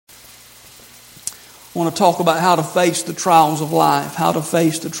I want to talk about how to face the trials of life. How to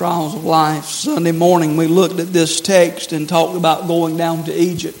face the trials of life. Sunday morning we looked at this text and talked about going down to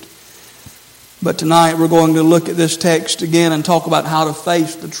Egypt. But tonight we're going to look at this text again and talk about how to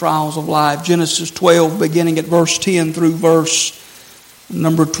face the trials of life. Genesis 12, beginning at verse 10 through verse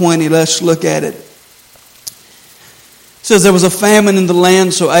number 20. Let's look at it. It says, there was a famine in the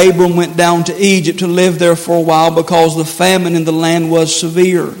land, so Abram went down to Egypt to live there for a while because the famine in the land was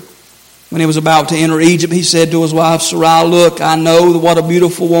severe. When he was about to enter Egypt, he said to his wife Sarai, look, I know what a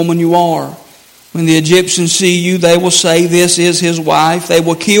beautiful woman you are. When the Egyptians see you, they will say, this is his wife. They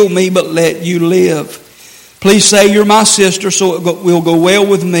will kill me, but let you live. Please say you're my sister, so it will go well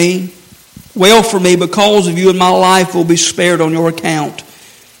with me, well for me because of you, and my life will be spared on your account.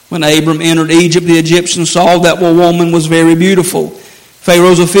 When Abram entered Egypt, the Egyptians saw that the woman was very beautiful.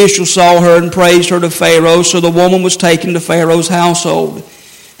 Pharaoh's officials saw her and praised her to Pharaoh, so the woman was taken to Pharaoh's household.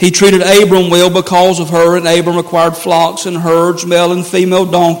 He treated Abram well because of her, and Abram acquired flocks and herds, male and female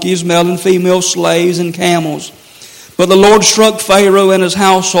donkeys, male and female slaves, and camels. But the Lord struck Pharaoh and his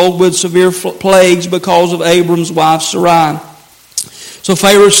household with severe plagues because of Abram's wife Sarai. So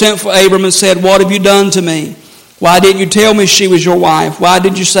Pharaoh sent for Abram and said, what have you done to me? Why didn't you tell me she was your wife? Why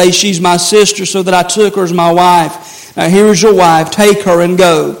did you say she's my sister so that I took her as my wife? Now here is your wife, take her and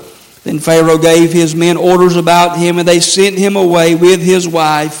go. Then Pharaoh gave his men orders about him, and they sent him away with his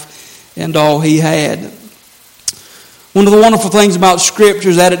wife and all he had. One of the wonderful things about Scripture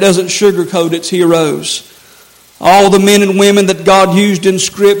is that it doesn't sugarcoat its heroes. All the men and women that God used in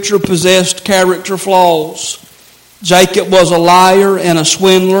Scripture possessed character flaws. Jacob was a liar and a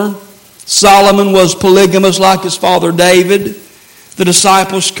swindler. Solomon was polygamous like his father David. The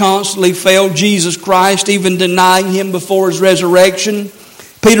disciples constantly failed Jesus Christ, even denying him before his resurrection.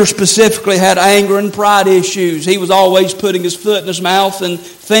 Peter specifically had anger and pride issues. He was always putting his foot in his mouth and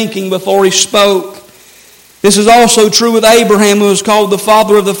thinking before he spoke. This is also true with Abraham, who is called the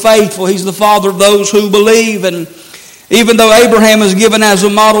father of the faithful. He's the father of those who believe. And even though Abraham is given as a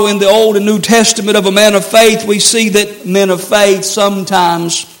model in the Old and New Testament of a man of faith, we see that men of faith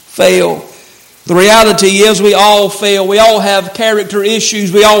sometimes fail. The reality is we all fail. We all have character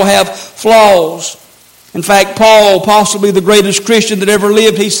issues. We all have flaws. In fact, Paul, possibly the greatest Christian that ever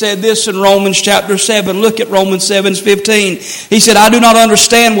lived, he said this in Romans chapter 7. Look at Romans 7:15. He said, I do not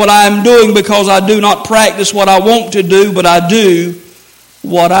understand what I am doing because I do not practice what I want to do, but I do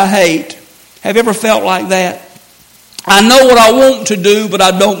what I hate. Have you ever felt like that? I know what I want to do, but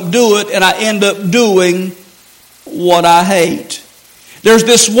I don't do it, and I end up doing what I hate. There's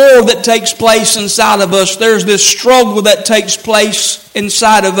this war that takes place inside of us. There's this struggle that takes place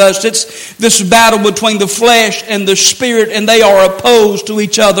inside of us. It's this battle between the flesh and the spirit, and they are opposed to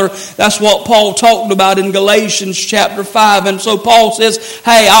each other. That's what Paul talked about in Galatians chapter 5. And so Paul says,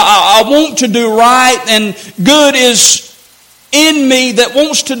 hey, I want to do right, and good is in me that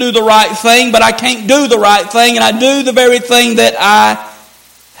wants to do the right thing, but I can't do the right thing, and I do the very thing that I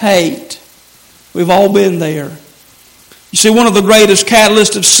hate. We've all been there. You see, one of the greatest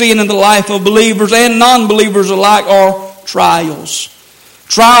catalysts of sin in the life of believers and non-believers alike are trials.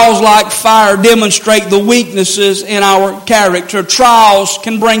 Trials like fire demonstrate the weaknesses in our character. Trials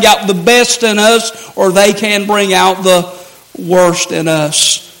can bring out the best in us, or they can bring out the worst in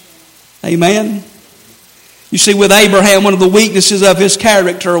us. Amen? You see, with Abraham, one of the weaknesses of his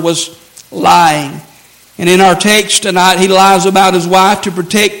character was lying. And in our text tonight, he lies about his wife to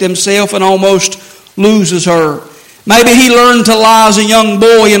protect himself and almost loses her. Maybe he learned to lie as a young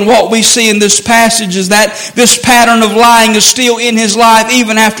boy, and what we see in this passage is that this pattern of lying is still in his life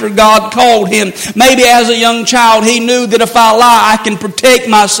even after God called him. Maybe as a young child he knew that if I lie I can protect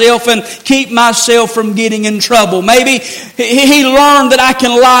myself and keep myself from getting in trouble. Maybe he learned that I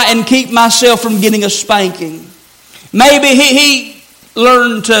can lie and keep myself from getting a spanking. Maybe he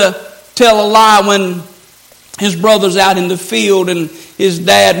learned to tell a lie when his brother's out in the field and his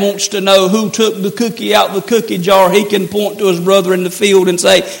dad wants to know who took the cookie out of the cookie jar. He can point to his brother in the field and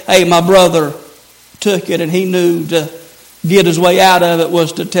say, hey, my brother took it. And he knew to get his way out of it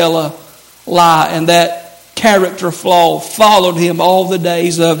was to tell a lie. And that character flaw followed him all the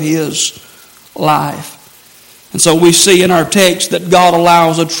days of his life. And so we see in our text that God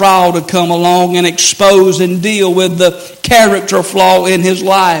allows a trial to come along and expose and deal with the character flaw in his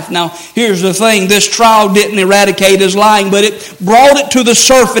life. Now, here's the thing. This trial didn't eradicate his lying, but it brought it to the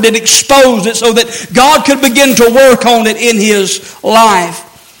surface. It exposed it so that God could begin to work on it in his life.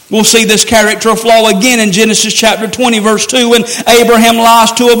 We'll see this character flaw again in Genesis chapter 20, verse 2, when Abraham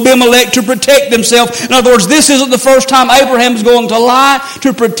lies to Abimelech to protect himself. In other words, this isn't the first time Abraham's going to lie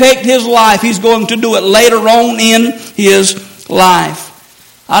to protect his life. He's going to do it later on in his life.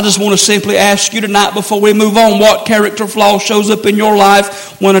 I just want to simply ask you tonight before we move on, what character flaw shows up in your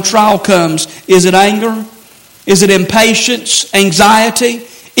life when a trial comes? Is it anger? Is it impatience, anxiety,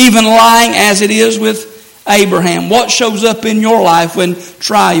 even lying as it is with Abraham? What shows up in your life when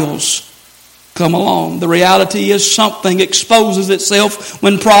trials come along? The reality is something exposes itself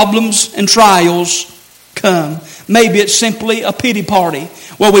when problems and trials come. Maybe it's simply a pity party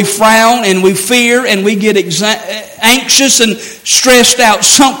where we frown and we fear and we get anxious and stressed out.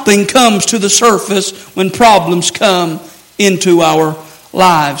 Something comes to the surface when problems come into our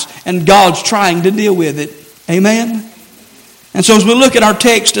lives, and God's trying to deal with it. Amen? And so as we look at our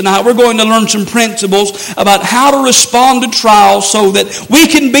text tonight, we're going to learn some principles about how to respond to trials so that we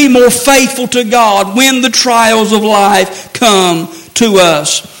can be more faithful to God when the trials of life come to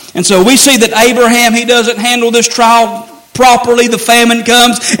us. And so we see that Abraham, he doesn't handle this trial properly. The famine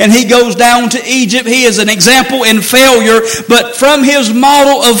comes and he goes down to Egypt. He is an example in failure, but from his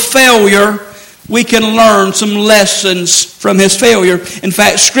model of failure, we can learn some lessons from his failure. In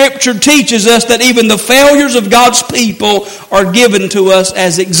fact, Scripture teaches us that even the failures of God's people are given to us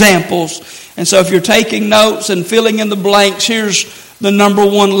as examples. And so if you're taking notes and filling in the blanks, here's the number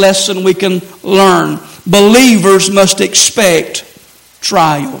one lesson we can learn. Believers must expect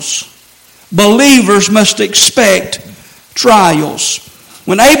trials. Believers must expect trials.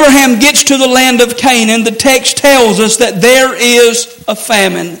 When Abraham gets to the land of Canaan, the text tells us that there is a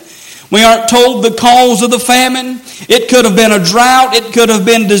famine. We aren't told the cause of the famine. It could have been a drought. It could have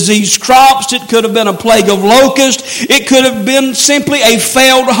been diseased crops. It could have been a plague of locusts. It could have been simply a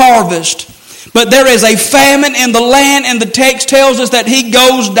failed harvest. But there is a famine in the land, and the text tells us that he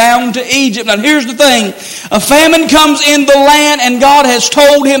goes down to Egypt. Now here's the thing. A famine comes in the land, and God has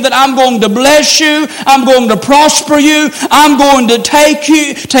told him that I'm going to bless you. I'm going to prosper you. I'm going to take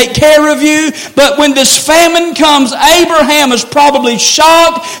care of you. But when this famine comes, Abraham is probably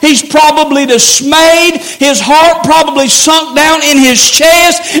shocked. He's probably dismayed. His heart probably sunk down in his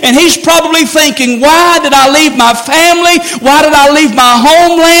chest, and he's probably thinking, why did I leave my family? Why did I leave my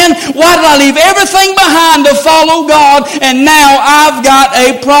homeland? Why did I leave everything behind to follow God, and now I've got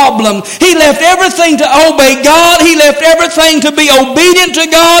a problem? He left everything to obey God. He left everything to be obedient to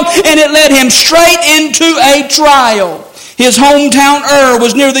God, and it led him straight into a trial. His hometown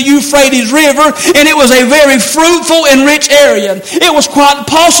was near the Euphrates River, and it was a very fruitful and rich area. It was quite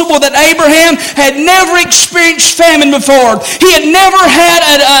possible that Abraham had never experienced famine before. He had never had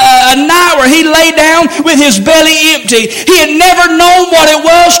a night where he lay down with his belly empty. He had never known what it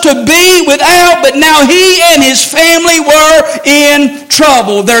was to be without, but now he and his family were in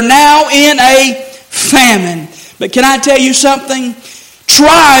trouble. They're now in a famine. But can I tell you something?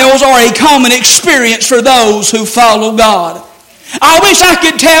 Trials are a common experience for those who follow God. I wish I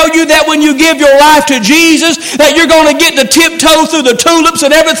could tell you that when you give your life to Jesus, that you're going to get to tiptoe through the tulips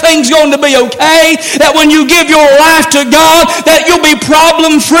and everything's going to be okay. That when you give your life to God, that you'll be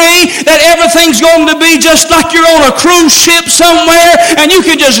problem-free. That everything's going to be just like you're on a cruise ship somewhere and you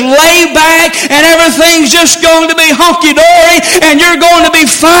can just lay back and everything's just going to be hunky-dory and you're going to be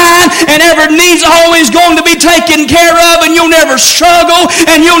fine and every need's always going to be taken care of and you'll never struggle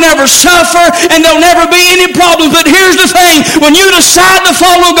and you'll never suffer and there'll never be any problems. But here's the thing. When you decide to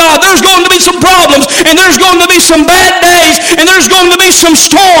follow God, there's going to be some problems, and there's going to be some bad days, and there's going to be some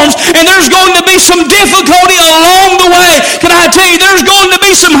storms, and there's going to be some difficulty along the way. Can I tell you, there's going to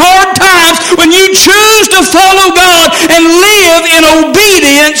be some hard times when you choose to follow God and live in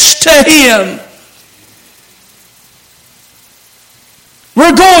obedience to Him.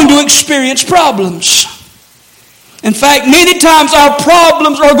 We're going to experience problems. In fact, many times our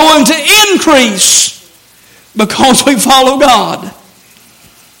problems are going to increase because we follow God.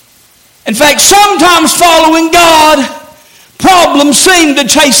 In fact, sometimes following God, problems seem to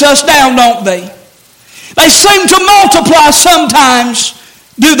chase us down, don't they? They seem to multiply sometimes,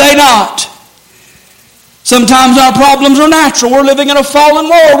 do they not? Sometimes our problems are natural. We're living in a fallen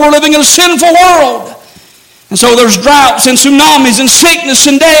world. We're living in a sinful world. And so there's droughts and tsunamis and sickness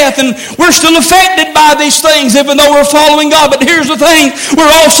and death, and we're still affected by these things even though we're following God. But here's the thing,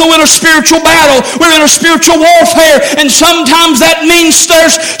 we're also in a spiritual battle. We're in a spiritual warfare, and sometimes that means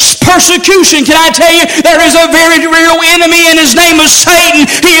there's persecution. Can I tell you, there is a very real enemy, and his name is Satan.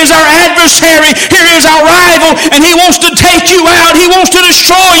 He is our adversary. He is our rival, and he wants to take you out. He wants to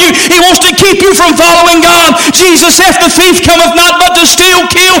destroy you. He wants to keep you from following God. Jesus saith, the thief cometh not but to steal,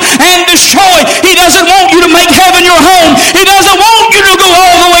 kill, and destroy. He doesn't want you to make heaven your home. He doesn't want you to go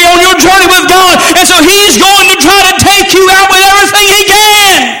all the way on your journey with God. And so he's going to try to take you out with everything he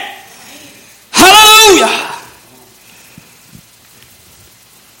can. Hallelujah.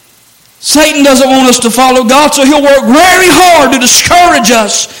 Satan doesn't want us to follow God, so he'll work very hard to discourage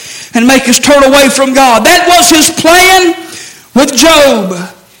us and make us turn away from God. That was his plan with Job.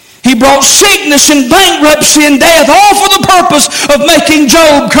 He brought sickness and bankruptcy and death, all for the purpose of making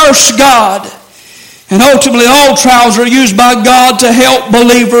Job curse God. And ultimately, all trials are used by God to help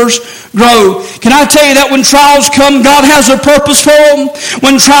believers grow. Can I tell you that when trials come, God has a purpose for them?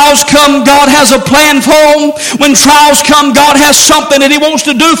 When trials come, God has a plan for them? When trials come, God has something that He wants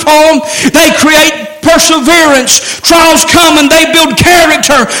to do for them? They create perseverance. Trials come and they build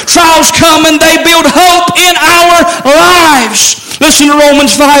character. Trials come and they build hope in our lives. Listen to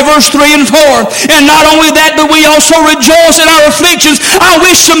Romans 5, verse 3 and 4. And not only that, but we also rejoice in our afflictions. I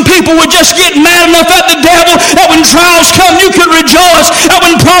wish some people would just get mad enough at the devil that when trials come, you could rejoice. That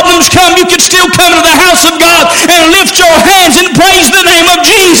when problems come, you could still come to the house of God and lift your hands and praise the name of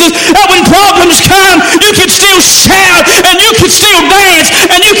Jesus. That when problems come, you could still shout and you could still dance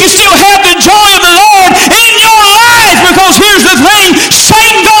and you could still have the joy of the Lord in your life. Because here's the thing,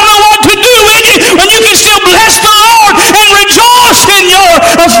 Satan don't know what to do with you when you can still bless the Lord and rejoice in your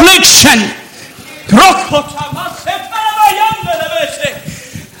affliction.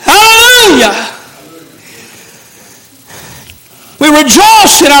 Hallelujah. We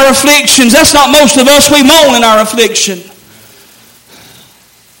rejoice in our afflictions. That's not most of us. We moan in our affliction.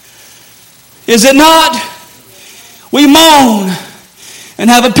 Is it not? We moan and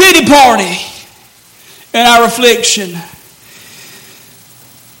have a pity party in our affliction.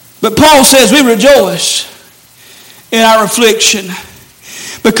 But Paul says we rejoice in our affliction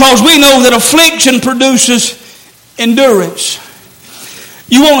because we know that affliction produces endurance.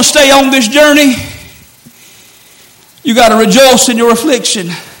 You want to stay on this journey? You got to rejoice in your affliction.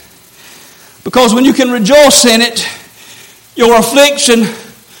 Because when you can rejoice in it, your affliction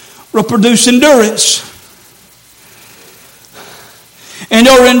will produce endurance. And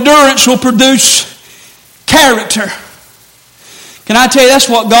your endurance will produce character. Can I tell you, that's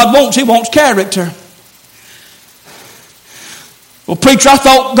what God wants? He wants character. Well, preacher, I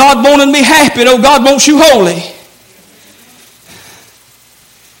thought God wanted me happy. No, God wants you holy.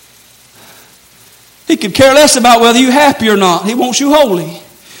 He could care less about whether you're happy or not. He wants you holy.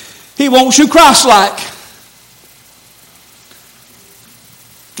 He wants you Christ-like.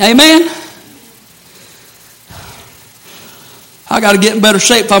 Amen? I got to get in better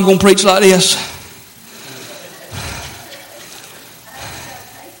shape if I'm going to preach like this.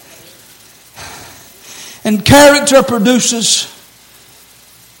 And character produces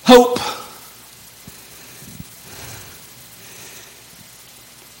hope.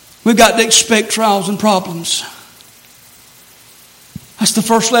 We've got to expect trials and problems. That's the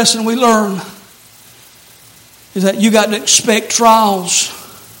first lesson we learn. Is that you got to expect trials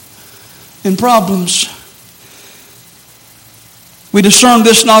and problems. We discern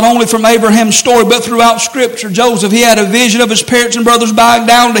this not only from Abraham's story, but throughout Scripture. Joseph, he had a vision of his parents and brothers bowing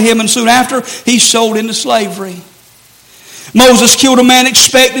down to him, and soon after, he's sold into slavery. Moses killed a man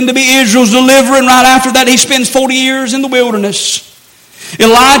expecting to be Israel's deliverer, and right after that, he spends 40 years in the wilderness.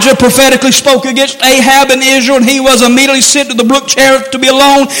 Elijah prophetically spoke against Ahab and Israel, and he was immediately sent to the brook Cherith to be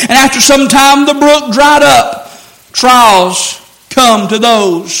alone, and after some time, the brook dried up. Trials come to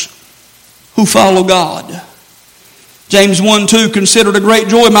those who follow God. James 1:2, consider it a great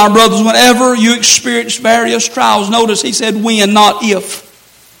joy, my brothers, whenever you experience various trials. Notice he said when, not if.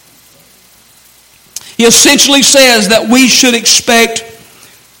 He essentially says that we should expect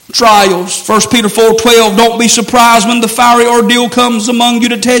trials. 1 Peter 4:12, don't be surprised when the fiery ordeal comes among you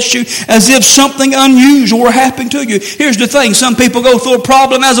to test you as if something unusual were happening to you. Here's the thing, some people go through a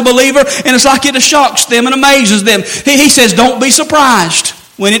problem as a believer and it's like it shocks them and amazes them. He says don't be surprised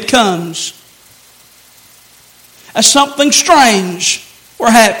when it comes. As something strange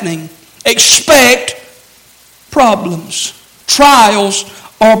were happening. Expect problems. Trials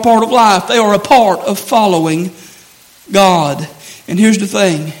are a part of life. They are a part of following God. And here's the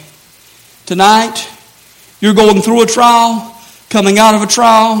thing. Tonight, you're going through a trial, coming out of a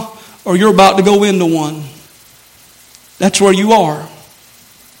trial, or you're about to go into one. That's where you are.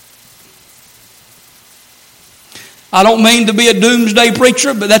 I don't mean to be a doomsday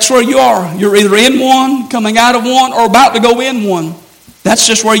preacher, but that's where you are. You're either in one, coming out of one, or about to go in one. That's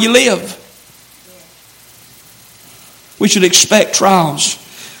just where you live. We should expect trials.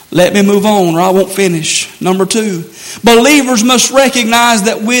 Let me move on or I won't finish. Number 2, believers must recognize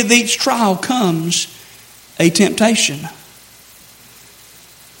that with each trial comes a temptation.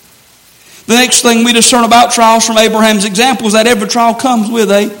 The next thing we discern about trials from Abraham's example is that every trial comes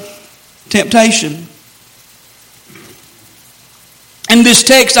with a temptation. In this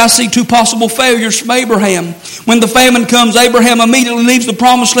text, I see two possible failures from Abraham. When the famine comes, Abraham immediately leaves the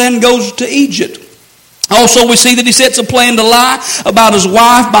promised land and goes to Egypt. Also, we see that he sets a plan to lie about his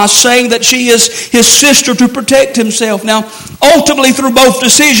wife by saying that she is his sister to protect himself. Now, ultimately, through both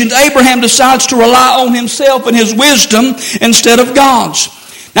decisions, Abraham decides to rely on himself and his wisdom instead of God's.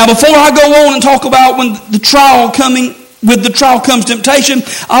 Now, before I go on and talk about when the trial comes temptation,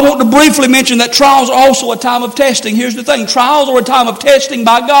 I want to briefly mention that trials are also a time of testing. Here's the thing. Trials are a time of testing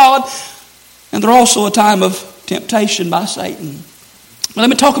by God, and they're also a time of temptation by Satan. Let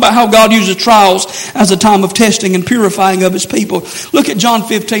me talk about how God uses trials as a time of testing and purifying of His people. Look at John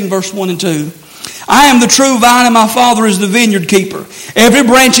 15, verse 1 and 2. I am the true vine, and my Father is the vineyard keeper. Every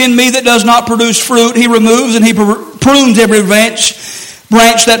branch in me that does not produce fruit, He removes, and He prunes every branch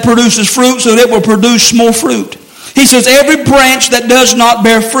that produces fruit so that it will produce more fruit. He says every branch that does not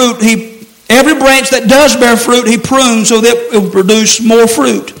bear fruit, every branch that does bear fruit, He prunes so that it will produce more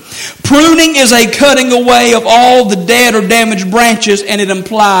fruit. Pruning is a cutting away of all the dead or damaged branches, and it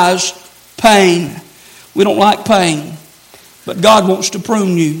implies pain. We don't like pain, but God wants to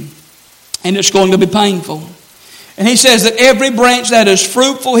prune you, and it's going to be painful. And He says that every branch that is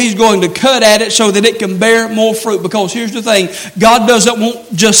fruitful, He's going to cut at it so that it can bear more fruit. Because here's the thing, God doesn't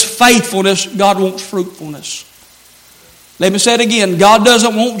want just faithfulness, God wants fruitfulness. Let me say it again, God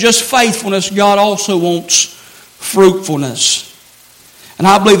doesn't want just faithfulness, God also wants fruitfulness. And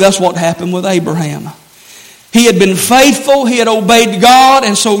I believe that's what happened with Abraham. He had been faithful, he had obeyed God,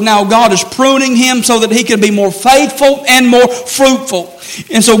 and so now God is pruning him so that he can be more faithful and more fruitful.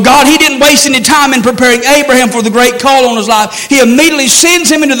 And so God, He didn't waste any time in preparing Abraham for the great call on his life. He immediately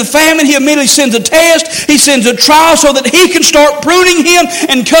sends him into the famine. He immediately sends a test. He sends a trial so that he can start pruning him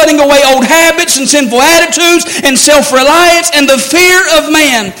and cutting away old habits and sinful attitudes and self-reliance and the fear of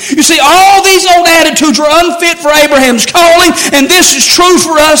man. You see, all these old attitudes were unfit for Abraham's calling, and this is true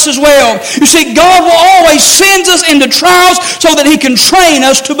for us as well. You see, God will always send us into trials so that He can train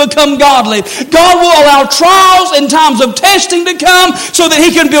us to become godly. God will allow trials and times of testing to come so that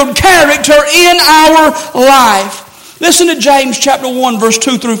He can build character in our life. Listen to James chapter 1, verse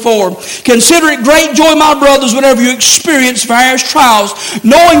 2 through 4. Consider it great joy, my brothers, whenever you experience various trials,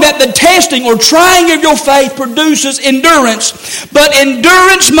 knowing that the testing or trying of your faith produces endurance. But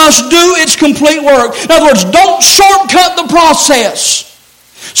endurance must do its complete work. In other words, don't shortcut the process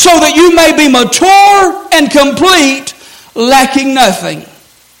so that you may be mature and complete, lacking nothing.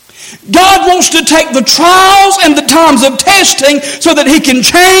 God wants to take the trials and the times of testing so that He can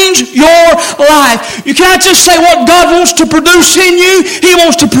change your life. You can't just say what God wants to produce in you. He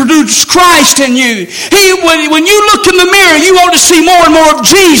wants to produce Christ in you. When you look in the mirror, you want to see more and more of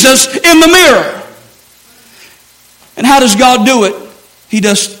Jesus in the mirror. And how does God do it? He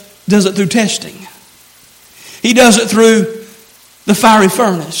does it through testing. He does it through the fiery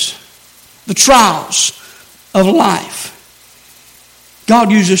furnace, the trials of life. God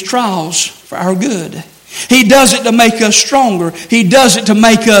uses trials for our good. He does it to make us stronger. He does it to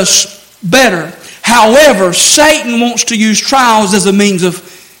make us better. However, Satan wants to use trials as a means of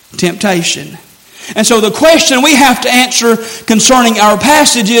temptation. And so the question we have to answer concerning our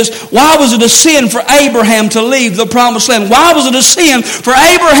passage is, why was it a sin for Abraham to leave the promised land? Why was it a sin for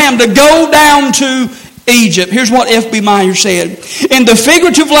Abraham to go down to Egypt? Here's what F.B. Meyer said. In the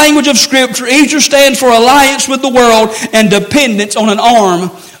figurative language of Scripture, Egypt stands for alliance with the world and dependence on an arm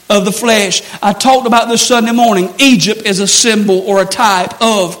of the flesh. I talked about this Sunday morning. Egypt is a symbol or a type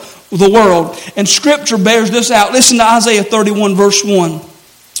of the world. And Scripture bears this out. Listen to Isaiah 31 verse 1.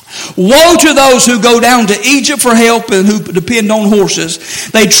 Woe to those who go down to Egypt for help and who depend on horses.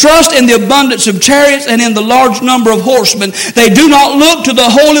 They trust in the abundance of chariots and in the large number of horsemen. They do not look to the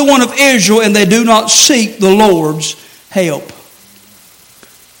Holy One of Israel, and they do not seek the Lord's help.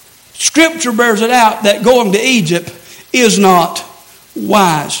 Scripture bears it out that going to Egypt is not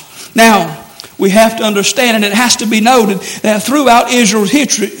wise. Now, we have to understand, and it has to be noted, that throughout Israel's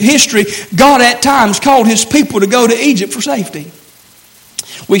history, God at times called His people to go to Egypt for safety.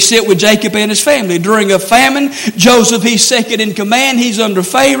 We see it with Jacob and his family. During a famine, Joseph, he's second in command. He's under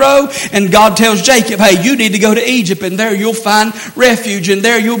Pharaoh. And God tells Jacob, hey, you need to go to Egypt, and there you'll find refuge, and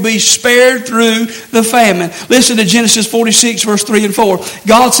there you'll be spared through the famine. Listen to Genesis 46, verse 3 and 4.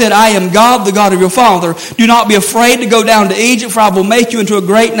 God said, I am God, the God of your father. Do not be afraid to go down to Egypt, for I will make you into a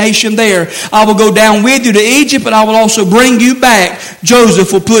great nation there. I will go down with you to Egypt, but I will also bring you back.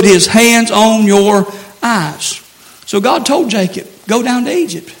 Joseph will put his hands on your eyes. So God told Jacob, go down to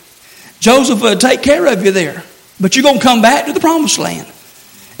Egypt. Joseph will take care of you there. But you're going to come back to the promised land.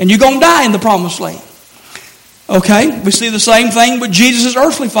 And you're going to die in the promised land. Okay, we see the same thing with Jesus'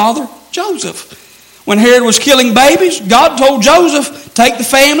 earthly father, Joseph. When Herod was killing babies, God told Joseph, take the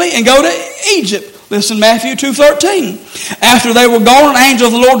family and go to Egypt. Listen, Matthew 2:13. After they were gone, an angel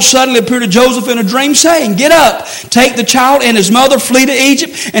of the Lord suddenly appeared to Joseph in a dream, saying, get up, take the child and his mother, flee to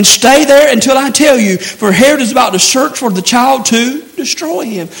Egypt, and stay there until I tell you. For Herod is about to search for the child to destroy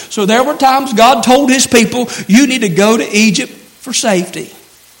him. So there were times God told his people, you need to go to Egypt for safety.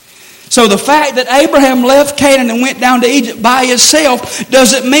 So the fact that Abraham left Canaan and went down to Egypt by himself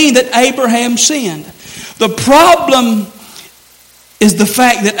doesn't mean that Abraham sinned. The problem is the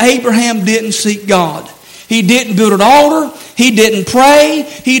fact that Abraham didn't seek God. He didn't build an altar. He didn't pray.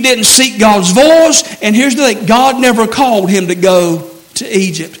 He didn't seek God's voice. And here's the thing. God never called him to go to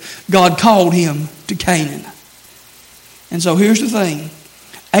Egypt. God called him to Canaan. And so here's the thing.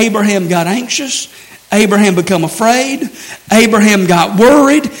 Abraham got anxious. Abraham became afraid. Abraham got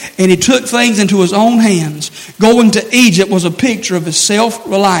worried. And he took things into his own hands. Going to Egypt was a picture of his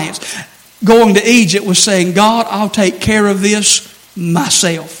self-reliance. Going to Egypt was saying, God, I'll take care of this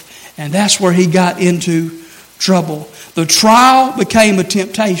myself. And that's where he got into trouble. The trial became a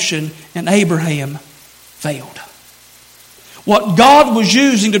temptation and Abraham failed. What God was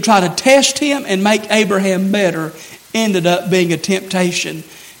using to try to test him and make Abraham better ended up being a temptation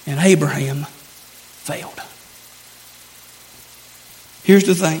and Abraham failed. Here's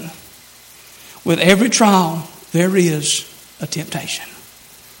the thing. With every trial, there is a temptation.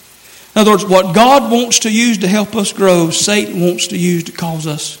 In other words, what God wants to use to help us grow, Satan wants to use to cause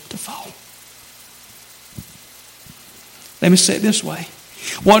us to fall. Let me say it this way.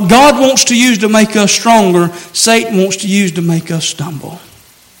 What God wants to use to make us stronger, Satan wants to use to make us stumble.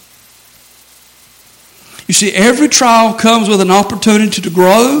 You see, every trial comes with an opportunity to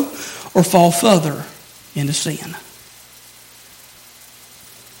grow or fall further into sin.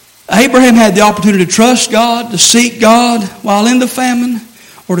 Abraham had the opportunity to trust God, to seek God while in the famine,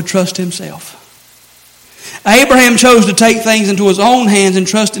 or to trust himself. Abraham chose to take things into his own hands and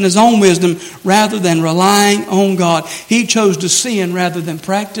trust in his own wisdom rather than relying on God. He chose to sin rather than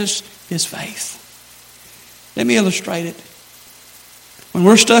practice his faith. Let me illustrate it. When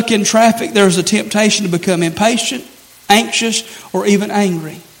we're stuck in traffic, there's a temptation to become impatient, anxious, or even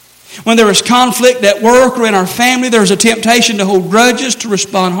angry. When there is conflict at work or in our family, there's a temptation to hold grudges, to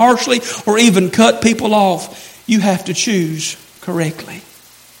respond harshly, or even cut people off. You have to choose correctly.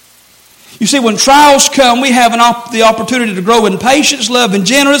 You see, when trials come, we have the opportunity to grow in patience, love, and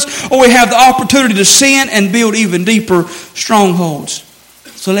gentleness, or we have the opportunity to sin and build even deeper strongholds.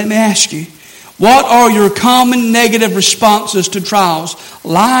 So let me ask you, what are your common negative responses to trials?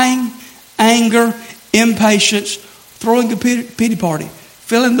 Lying, anger, impatience, throwing a pity party.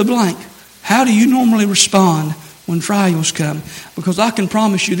 Fill in the blank. How do you normally respond when trials come? Because I can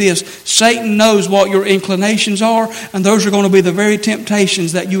promise you this, Satan knows what your inclinations are, and those are going to be the very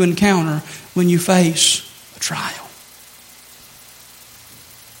temptations that you encounter when you face a trial.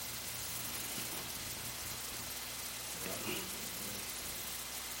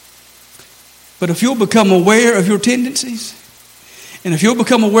 But if you'll become aware of your tendencies, and if you'll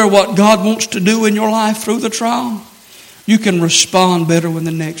become aware of what God wants to do in your life through the trial, you can respond better when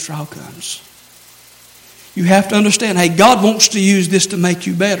the next trial comes. You have to understand, hey, God wants to use this to make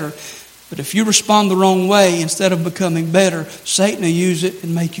you better. But if you respond the wrong way, instead of becoming better, Satan will use it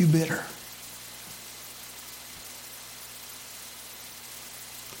and make you bitter.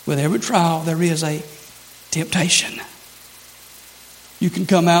 With every trial, there is a temptation. You can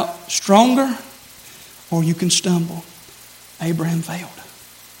come out stronger or you can stumble. Abraham failed.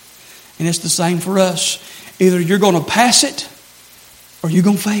 And it's the same for us. Either you're going to pass it or you're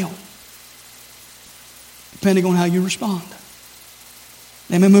going to fail, depending on how you respond.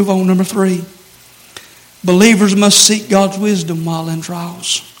 Let me move on. Number 3. Believers must seek God's wisdom while in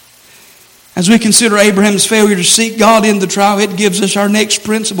trials. As we consider Abraham's failure to seek God in the trial, it gives us our next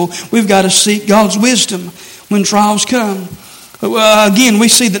principle. We've got to seek God's wisdom when trials come. Again, we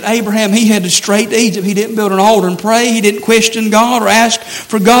see that Abraham, he headed straight to Egypt. He didn't build an altar and pray. He didn't question God or ask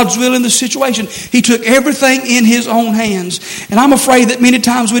for God's will in the situation. He took everything in his own hands. And I'm afraid that many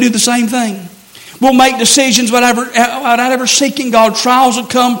times we do the same thing. We'll make decisions without ever seeking God. Trials will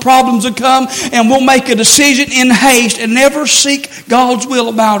come, problems will come, and we'll make a decision in haste and never seek God's will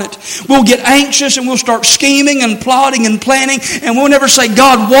about it. We'll get anxious and we'll start scheming and plotting and planning, and we'll never say,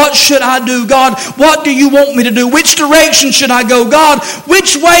 God, what should I do? God, what do you want me to do? Which direction should I go? God,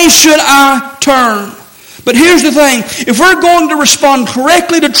 which way should I turn? But here's the thing. If we're going to respond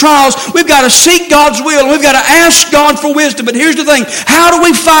correctly to trials, we've got to seek God's will. We've got to ask God for wisdom. But here's the thing. How do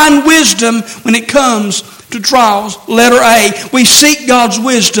we find wisdom when it comes to trials? Letter A, we seek God's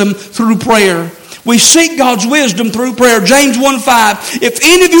wisdom through prayer. We seek God's wisdom through prayer. James 1:5, if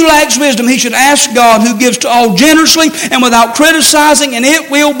any of you lacks wisdom, he should ask God, who gives to all generously and without criticizing, and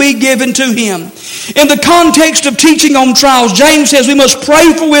it will be given to him. In the context of teaching on trials, James says we must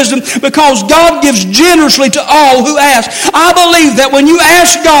pray for wisdom because God gives generously to all who ask. I believe that when you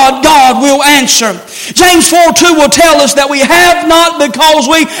ask God, God will answer. James 4:2 will tell us that we have not because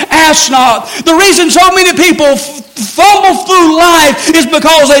we ask not. The reason so many people fumble through life is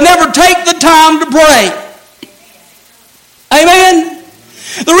because they never take the time to pray. Amen?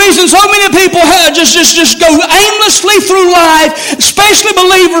 The reason so many people just go aimlessly through life, especially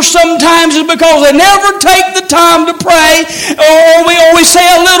believers sometimes, is because they never take the time to pray, or we say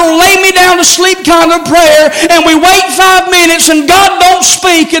a little lay me down to sleep kind of prayer, and we wait 5 minutes and God don't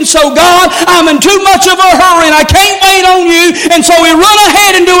speak, and so God, I'm in too much of a hurry and I can't wait on you, and so we run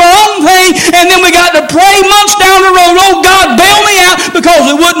ahead and do our own thing, and then we got to pray months down the road, oh God, bail me out, because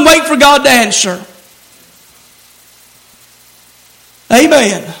we wouldn't wait for God to answer.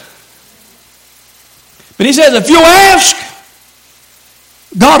 Amen. But he says if you ask,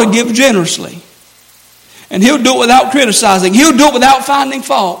 God will give generously. And he'll do it without criticizing. He'll do it without finding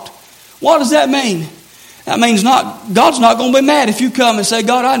fault. What does that mean? That means God's not going to be mad if you come and say,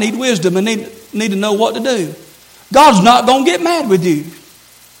 God, I need wisdom and need to know what to do. God's not going to get mad with you.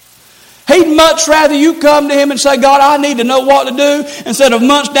 He'd much rather you come to him and say, God, I need to know what to do, instead of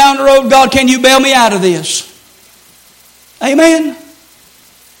months down the road, God, can you bail me out of this? Amen.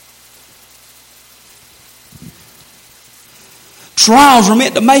 Trials are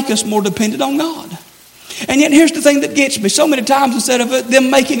meant to make us more dependent on God. And yet here's the thing that gets me. So many times instead of them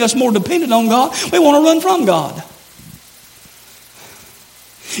making us more dependent on God, we want to run from God.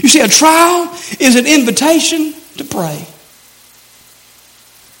 You see, a trial is an invitation to pray.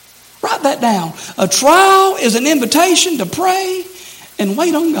 Write that down. A trial is an invitation to pray and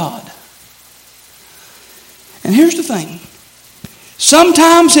wait on God. And here's the thing.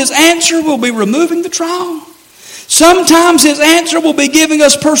 Sometimes his answer will be removing the trial. Sometimes his answer will be giving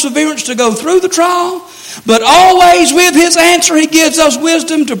us perseverance to go through the trial. But always with his answer, he gives us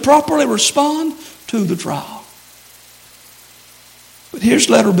wisdom to properly respond to the trial. But here's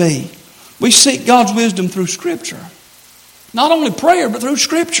letter B. We seek God's wisdom through Scripture. Not only prayer, but through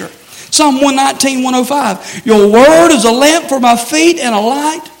Scripture. Psalm 119, 105. Your word is a lamp for my feet and a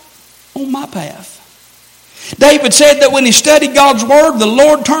light on my path. David said that when he studied God's word, the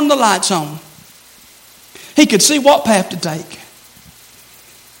Lord turned the lights on. He could see what path to take.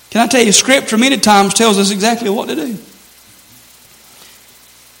 Can I tell you, Scripture many times tells us exactly what to do.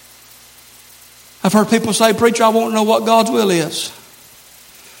 I've heard people say, preacher, I want to know what God's will is.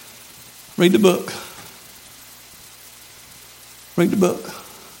 Read the book. Read the book.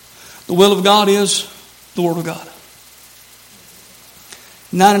 The will of God is the Word of God.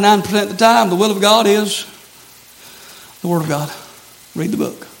 99% of the time, the will of God is the Word of God. Read the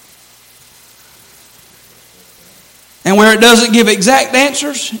book. And where it doesn't give exact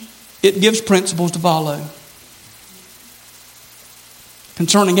answers, it gives principles to follow.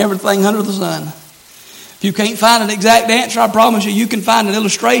 Concerning everything under the sun. If you can't find an exact answer, I promise you can find an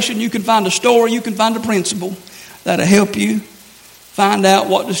illustration, you can find a story, you can find a principle that'll help you find out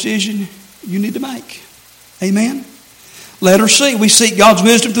what decision you need to make. Amen? Letter C, we seek God's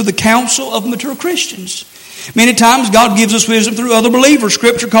wisdom through the counsel of mature Christians. Many times God gives us wisdom through other believers.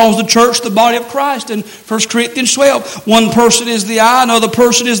 Scripture calls the church the body of Christ in 1 Corinthians 12. One person is the eye, another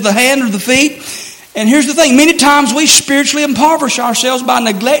person is the hand or the feet. And here's the thing, many times we spiritually impoverish ourselves by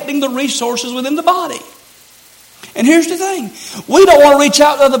neglecting the resources within the body. And here's the thing, we don't want to reach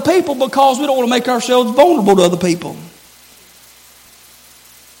out to other people because we don't want to make ourselves vulnerable to other people.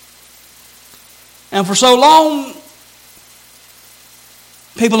 And for so long,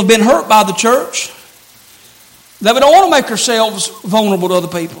 people have been hurt by the church that we don't want to make ourselves vulnerable to other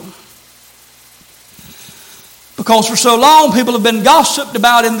people. Because for so long, people have been gossiped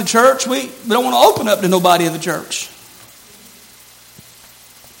about in the church, we don't want to open up to nobody in the church.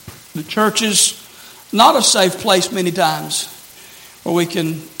 The church is not a safe place many times where we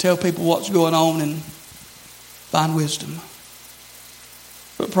can tell people what's going on and find wisdom.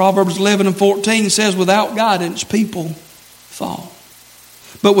 But Proverbs 11 and 14 says, without guidance, people fall.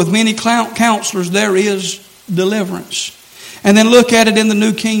 But with many counselors, there is deliverance. And then look at it in the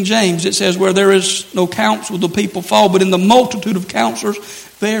New King James. It says, where there is no counsel, the people fall. But in the multitude of counselors,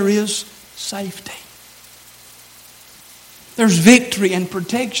 there is safety. There's victory and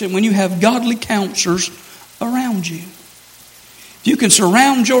protection when you have godly counselors around you. If you can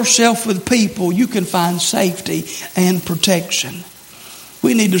surround yourself with people, you can find safety and protection.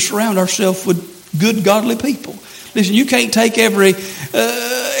 We need to surround ourselves with good, godly people. Listen, you can't take every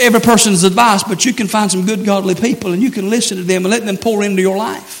person's advice, but you can find some good, godly people, and you can listen to them and let them pour into your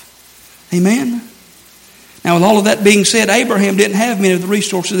life. Amen? Now, with all of that being said, Abraham didn't have many of the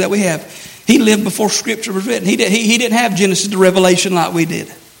resources that we have. He lived before Scripture was written. He didn't have Genesis to Revelation like we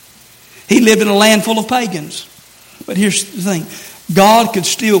did. He lived in a land full of pagans. But here's the thing. God could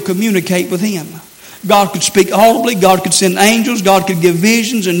still communicate with him. God could speak audibly. God could send angels. God could give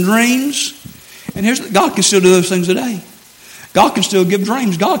visions and dreams. And God can still do those things today. God can still give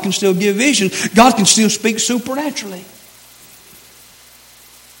dreams. God can still give visions. God can still speak supernaturally.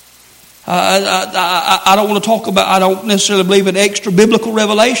 I don't want to talk about, I don't necessarily believe in extra biblical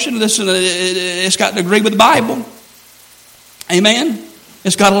revelation. Listen, it's got to agree with the Bible. Amen?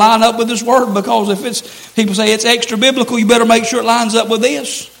 It's got to line up with this word, because if people say it's extra biblical, you better make sure it lines up with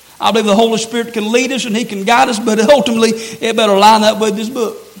this. I believe the Holy Spirit can lead us and He can guide us, but ultimately it better line up with this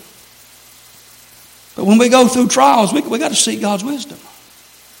book. But when we go through trials, we got to seek God's wisdom.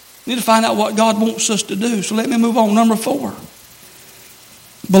 We need to find out what God wants us to do. So let me move on. Number 4.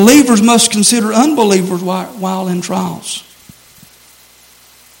 Believers must consider unbelievers while in trials.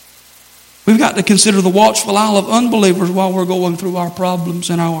 We've got to consider the watchful eye of unbelievers while we're going through our problems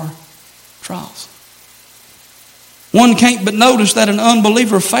and our trials. One can't but notice that an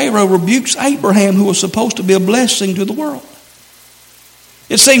unbeliever, Pharaoh, rebukes Abraham, who was supposed to be a blessing to the world.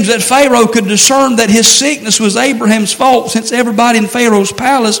 It seems that Pharaoh could discern that his sickness was Abraham's fault, since everybody in Pharaoh's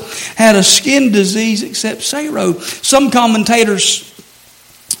palace had a skin disease except Pharaoh. Some commentators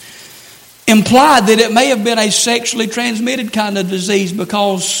implied that it may have been a sexually transmitted kind of disease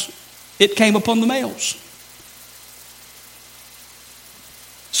because it came upon the males.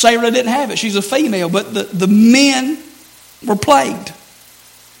 Sarah didn't have it. She's a female, but the men were plagued.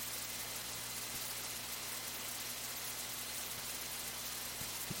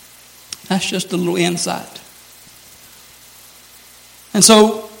 That's just a little insight. And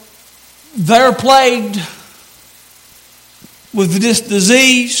so they're plagued with this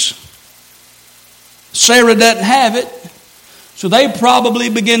disease. Sarah doesn't have it. So they probably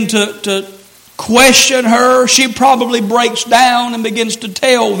begin to question her. She probably breaks down and begins to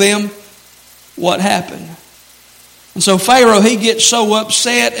tell them what happened. And so Pharaoh, he gets so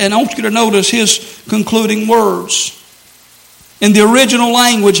upset, and I want you to notice his concluding words. In the original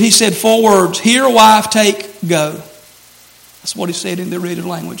language, he said 4 words: "Here, wife, take, go." That's what he said in the original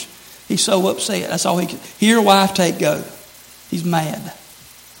language. He's so upset. That's all he could. "Here, wife, take, go." He's mad.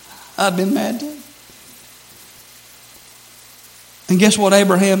 I've been mad too. And guess what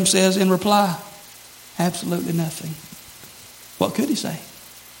Abraham says in reply? Absolutely nothing. What could he say?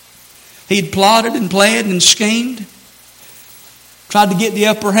 He'd plotted and planned and schemed, tried to get the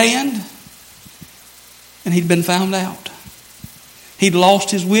upper hand, and he'd been found out. He'd lost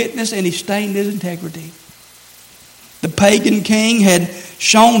his witness and he stained his integrity. The pagan king had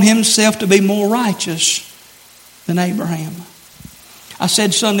shown himself to be more righteous than Abraham. I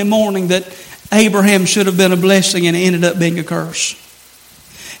said Sunday morning that Abraham should have been a blessing and it ended up being a curse.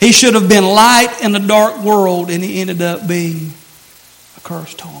 He should have been light in a dark world and he ended up being a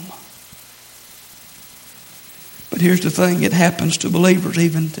curse to him. But here's the thing, it happens to believers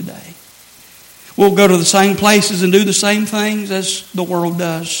even today. We'll go to the same places and do the same things as the world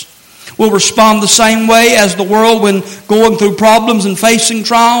does. We'll respond the same way as the world when going through problems and facing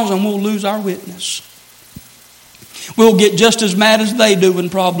trials, and we'll lose our witness. We'll get just as mad as they do when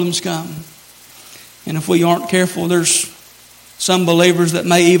problems come. And if we aren't careful, there's some believers that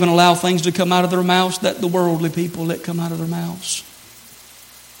may even allow things to come out of their mouths that the worldly people let come out of their mouths.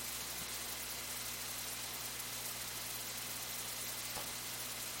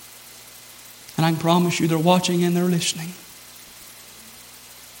 And I can promise you they're watching and they're listening.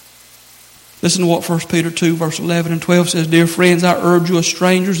 Listen to what 1 Peter 2 verse 11 and 12 says. "Dear friends, I urge you as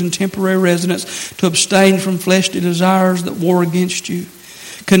strangers and temporary residents to abstain from fleshly desires that war against you.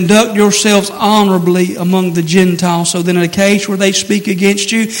 Conduct yourselves honorably among the Gentiles, so that in a case where they speak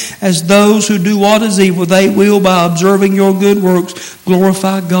against you as those who do what is evil, they will, by observing your good works,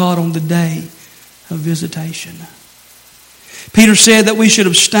 glorify God on the day of visitation." Peter said that we should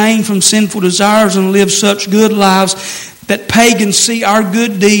abstain from sinful desires and live such good lives that pagans see our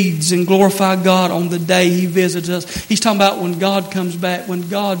good deeds and glorify God on the day He visits us. He's talking about when God comes back, when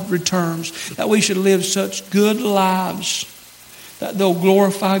God returns, that we should live such good lives that they'll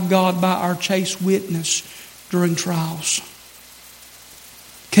glorify God by our chaste witness during trials.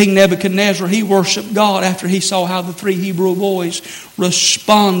 King Nebuchadnezzar, he worshiped God after he saw how the 3 Hebrew boys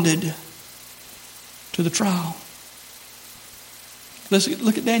responded to the trial. Let's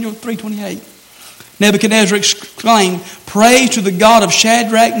look at Daniel 3:28. Nebuchadnezzar exclaimed, "Praise to the God of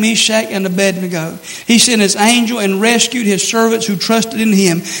Shadrach, Meshach, and Abednego. He sent his angel and rescued his servants who trusted in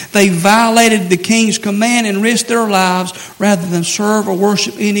him. They violated the king's command and risked their lives rather than serve or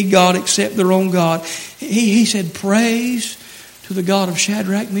worship any god except their own God." He said, "Praise to the God of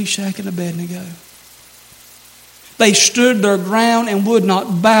Shadrach, Meshach, and Abednego." They stood their ground and would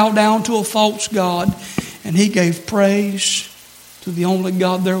not bow down to a false god. And he gave praise to the only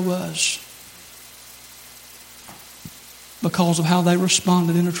God there was, because of how they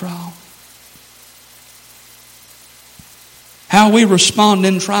responded in a trial. How we respond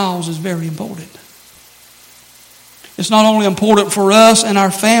in trials is very important. It's not only important for us and our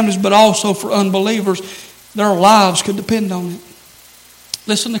families, but also for unbelievers. Their lives could depend on it.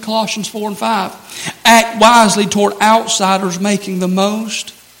 Listen to Colossians 4 and 5. Act wisely toward outsiders, making the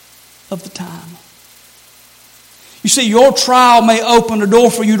most of the time. You see, your trial may open a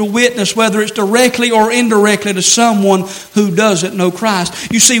door for you to witness, whether it's directly or indirectly, to someone who doesn't know Christ.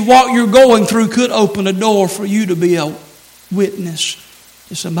 You see, what you're going through could open a door for you to be a witness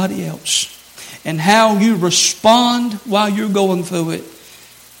to somebody else. And how you respond while you're going through it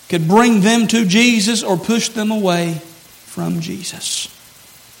could bring them to Jesus or push them away from Jesus.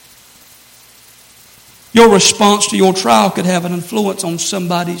 Your response to your trial could have an influence on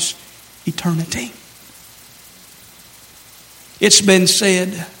somebody's eternity. It's been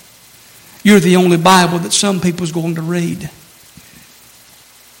said, you're the only Bible that some people's going to read.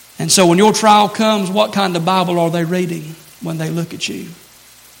 And so when your trial comes, what kind of Bible are they reading when they look at you?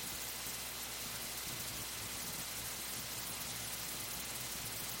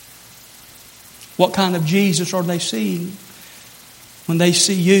 What kind of Jesus are they seeing when they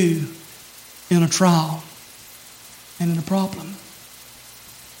see you in a trial and in a problem?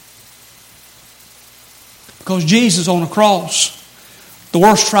 Because Jesus on the cross, the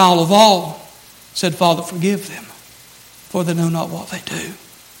worst trial of all, said, "Father, forgive them, for they know not what they do."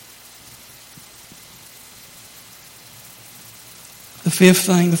 The fifth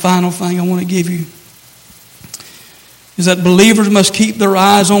thing, the final thing I want to give you, is that believers must keep their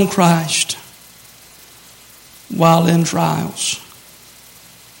eyes on Christ while in trials.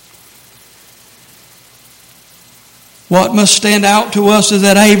 What must stand out to us is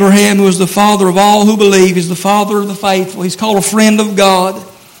that Abraham, who is the father of all who believe, is the father of the faithful. He's called a friend of God.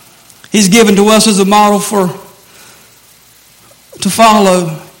 He's given to us as a model to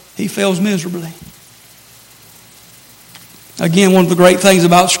follow. He fails miserably. Again, one of the great things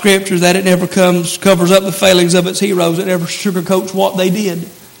about Scripture is that it never covers up the failings of its heroes. It never sugarcoats what they did.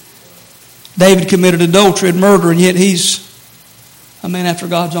 David committed adultery and murder, and yet he's a man after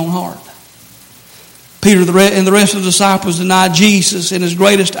God's own heart. Peter and the rest of the disciples denied Jesus in his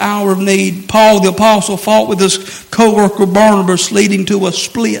greatest hour of need. Paul the apostle fought with his co-worker Barnabas, leading to a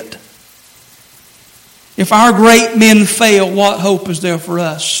split. If our great men fail, what hope is there for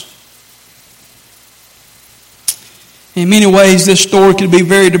us? In many ways, this story could be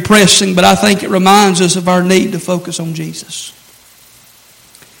very depressing, but I think it reminds us of our need to focus on Jesus.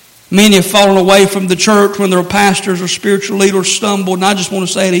 Many have fallen away from the church when their pastors or spiritual leaders stumbled. And I just want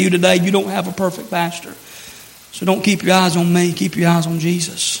to say to you today, you don't have a perfect pastor. So don't keep your eyes on me. Keep your eyes on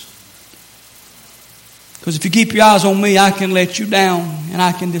Jesus. Because if you keep your eyes on me, I can let you down and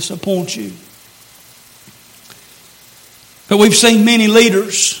I can disappoint you. But we've seen many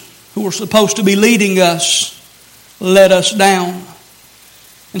leaders who were supposed to be leading us let us down.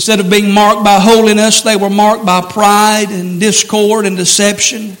 Instead of being marked by holiness, they were marked by pride and discord and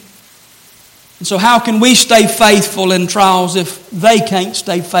deception. And so how can we stay faithful in trials if they can't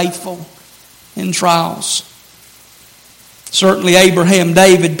stay faithful in trials? Certainly Abraham,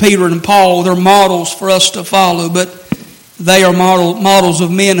 David, Peter, and Paul, they're models for us to follow, but they are models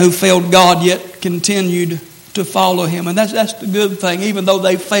of men who failed God yet continued to follow Him. And that's the good thing. Even though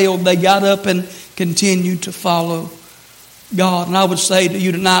they failed, they got up and continued to follow God. And I would say to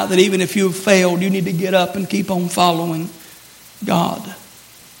you tonight that even if you've failed, you need to get up and keep on following God.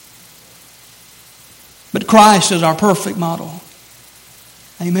 But Christ is our perfect model.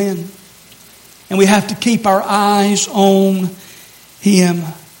 Amen. And we have to keep our eyes on Him.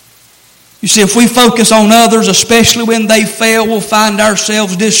 You see, if we focus on others, especially when they fail, we'll find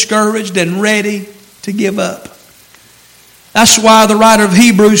ourselves discouraged and ready to give up. That's why the writer of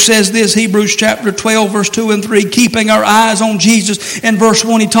Hebrews says this, Hebrews chapter 12, verse 2 and 3, keeping our eyes on Jesus. In verse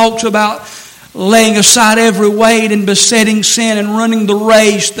 1, he talks about laying aside every weight and besetting sin and running the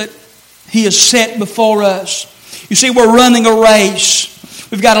race that He has set before us. You see, we're running a race.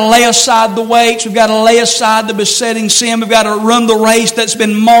 We've got to lay aside the weights. We've got to lay aside the besetting sin. We've got to run the race that's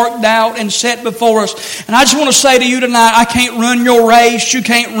been marked out and set before us. And I just want to say to you tonight, I can't run your race. You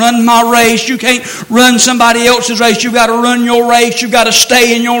can't run my race. You can't run somebody else's race. You've got to run your race. You've got to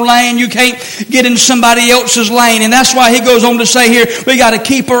stay in your lane. You can't get in somebody else's lane. And that's why he goes on to say here, we got to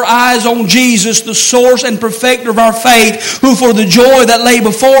keep our eyes on Jesus, the source and perfecter of our faith, who for the joy that lay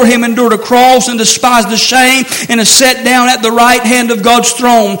before him endured a cross and despised the shame and is set down at the right hand of God's throne.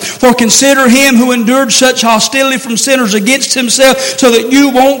 For consider him who endured such hostility from sinners against himself, so that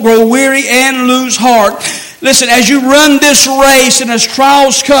you won't grow weary and lose heart. Listen, as you run this race and as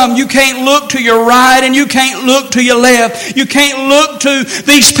trials come, you can't look to your right and you can't look to your left. You can't look to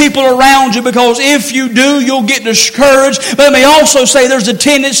these people around you, because if you do, you'll get discouraged. But let me also say there's a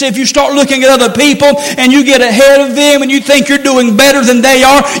tendency, if you start looking at other people and you get ahead of them and you think you're doing better than they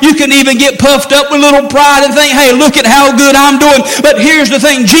are, you can even get puffed up with a little pride and think, hey, look at how good I'm doing. But here's the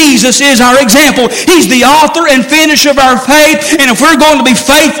thing, Jesus is our example. He's the author and finisher of our faith. And if we're going to be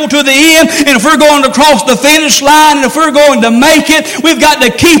faithful to the end, and if we're going to cross the finish line, and if we're going to make it, we've got to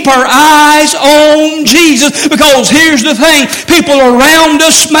keep our eyes on Jesus. Because here's the thing, people around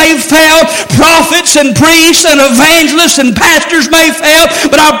us may fail, prophets and priests and evangelists and pastors may fail,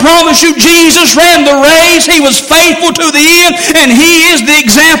 but I promise you, Jesus ran the race. He was faithful to the end, and he is the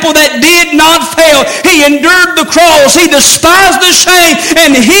example that did not fail. He endured the cross. He despised the shame,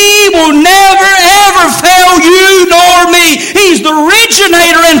 and he will never ever fail you nor me. He's the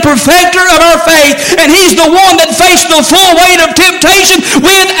originator and perfecter of our faith, and he's the one that faced the full weight of temptation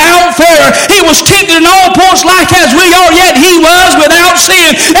without fear. He was tempted in all points like as we are, yet he was without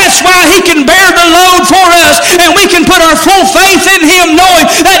sin. That's why he can bear the load for us, and we can put our full faith in him, knowing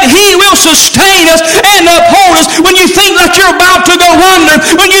that he will sustain us and uphold us. When you think that you're about to go under,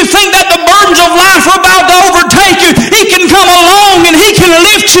 when you think that the burdens of life are about to overtake you, he can come along and he can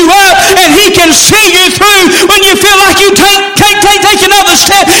lift you up and he can see you through. When you feel like you take another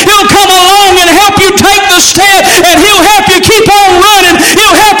step, he'll come along and help you take the step, and he'll help you keep on running.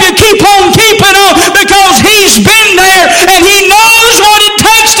 He'll help you keep on keeping on, because he's been there and he knows what it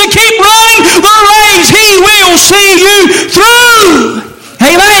takes to keep running the race. He will see you through.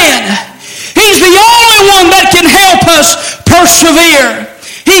 Amen. He's the only one that can help us persevere.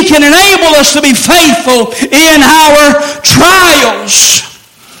 He can enable us to be faithful in our trials.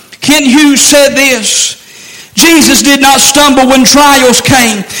 Kent Hughes said this: Jesus did not stumble when trials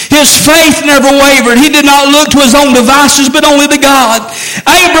came. His faith never wavered. He did not look to his own devices, but only to God.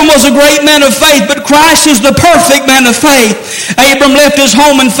 Abram was a great man of faith, but Christ is the perfect man of faith. Abram left his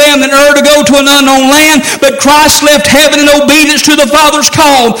home and family in Ur to go to an unknown land, but Christ left heaven in obedience to the Father's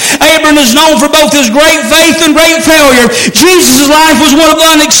call. Abram is known for both his great faith and great failure. Jesus' life was one of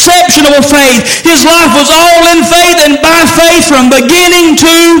unexceptional faith. His life was all in faith and by faith from beginning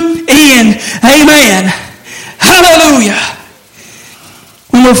to end. Amen. Hallelujah.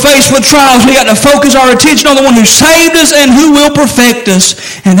 When we're faced with trials, we got to focus our attention on the one who saved us and who will perfect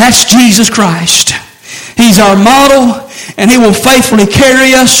us, and that's Jesus Christ. He's our model, and he will faithfully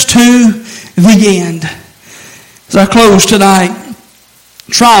carry us to the end. As I close tonight,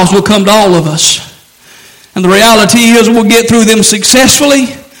 trials will come to all of us, and the reality is we'll get through them successfully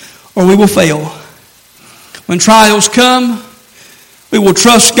or we will fail. When trials come, we will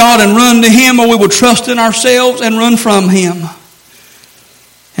trust God and run to him, or we will trust in ourselves and run from him.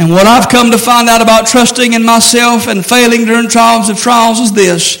 And what I've come to find out about trusting in myself and failing during trials is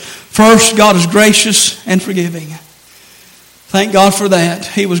this: first, God is gracious and forgiving. Thank God for that.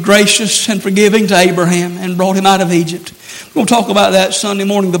 He was gracious and forgiving to Abraham and brought him out of Egypt. We'll talk about that Sunday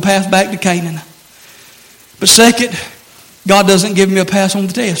morning, the path back to Canaan. But second, God doesn't give me a pass on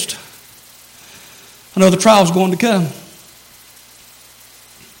the test. I know the trial's going to come.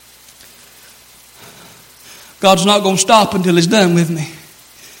 God's not going to stop until he's done with me,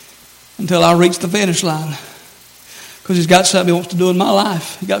 until I reach the finish line. Because he's got something he wants to do in my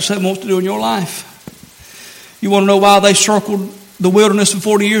life. He's got something he wants to do in your life. You want to know why they circled the wilderness for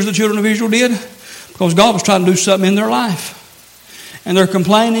 40 years, the children of Israel did? Because God was trying to do something in their life. And their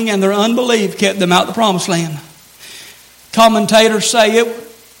complaining and their unbelief kept them out of the promised land. Commentators say it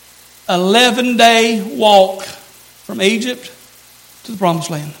 11-day walk from Egypt to the promised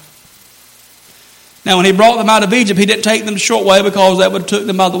land. Now, when he brought them out of Egypt, he didn't take them the short way, because that would have took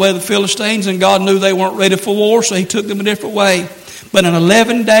them by the way of the Philistines, and God knew they weren't ready for war, so he took them a different way. But an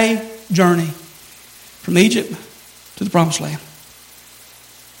 11-day journey from Egypt to the promised land.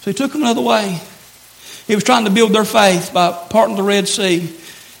 So he took them another way. He was trying to build their faith by parting the Red Sea,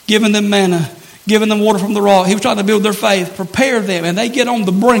 giving them manna, giving them water from the rock. He was trying to build their faith, prepare them. And they get on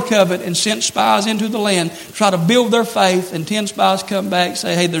the brink of it and sent spies into the land, try to build their faith. And 10 spies come back,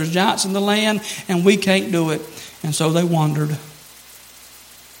 say, hey, there's giants in the land and we can't do it. And so they wandered.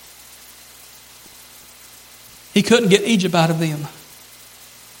 He couldn't get Egypt out of them.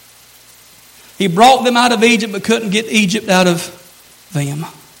 He brought them out of Egypt but couldn't get Egypt out of them.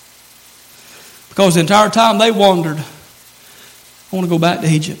 Because the entire time they wandered, I want to go back to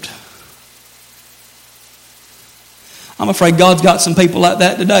Egypt. I'm afraid God's got some people like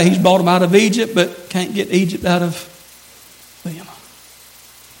that today. He's brought them out of Egypt but can't get Egypt out of them.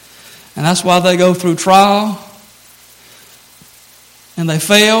 And that's why they go through trial and they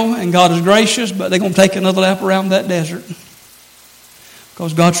fail, and God is gracious, but they're going to take another lap around that desert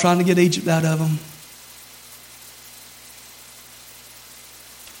because God's trying to get Egypt out of them.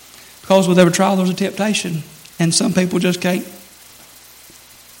 Because with every trial there's a temptation, and some people just can't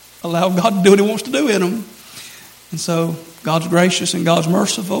allow God to do what He wants to do in them. And so God's gracious and God's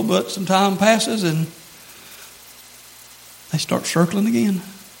merciful, but some time passes and they start circling again.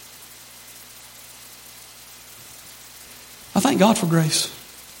 I thank God for grace.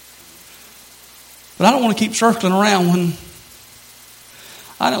 But I don't want to keep circling around when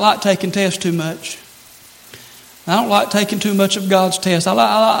I don't like taking tests too much. I don't like taking too much of God's test. I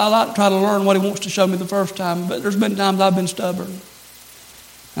like to try to learn what He wants to show me the first time. But there's been times I've been stubborn.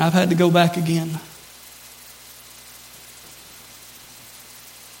 And I've had to go back again.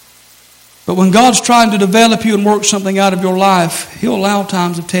 But when God's trying to develop you and work something out of your life, He'll allow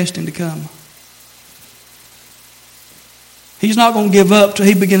times of testing to come. He's not going to give up till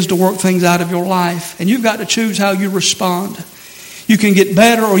He begins to work things out of your life. And you've got to choose how you respond. You can get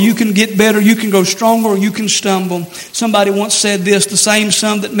better or you can get better. You can go stronger or you can stumble. Somebody once said this, the same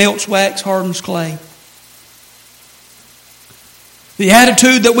sun that melts wax hardens clay. The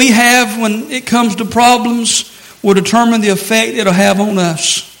attitude that we have when it comes to problems will determine the effect it'll have on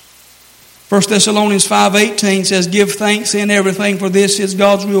us. 1 Thessalonians 5:18 says, give thanks in everything, for this is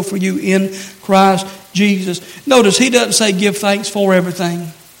God's will for you in Christ Jesus. Notice He doesn't say give thanks for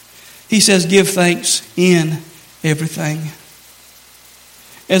everything. He says give thanks in everything.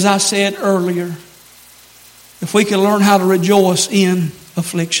 As I said earlier, if we can learn how to rejoice in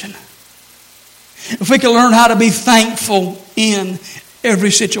affliction, if we can learn how to be thankful in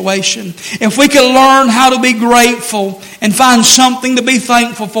every situation, if we can learn how to be grateful and find something to be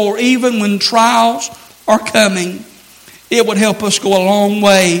thankful for even when trials are coming, it would help us go a long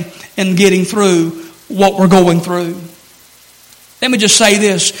way in getting through what we're going through. Let me just say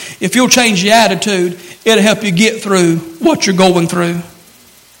this. If you'll change your attitude, it'll help you get through what you're going through.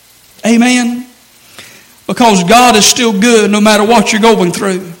 Amen? Because God is still good no matter what you're going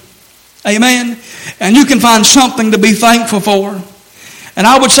through. Amen? And you can find something to be thankful for. And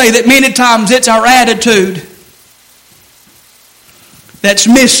I would say that many times it's our attitude that's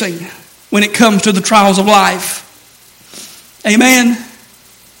missing when it comes to the trials of life. Amen?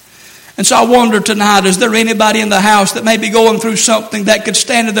 And so I wonder tonight, is there anybody in the house that may be going through something that could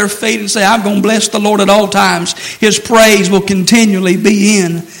stand to their feet and say, I'm going to bless the Lord at all times. His praise will continually be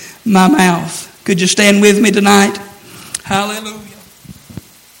in my mouth. Could you stand with me tonight? Hallelujah.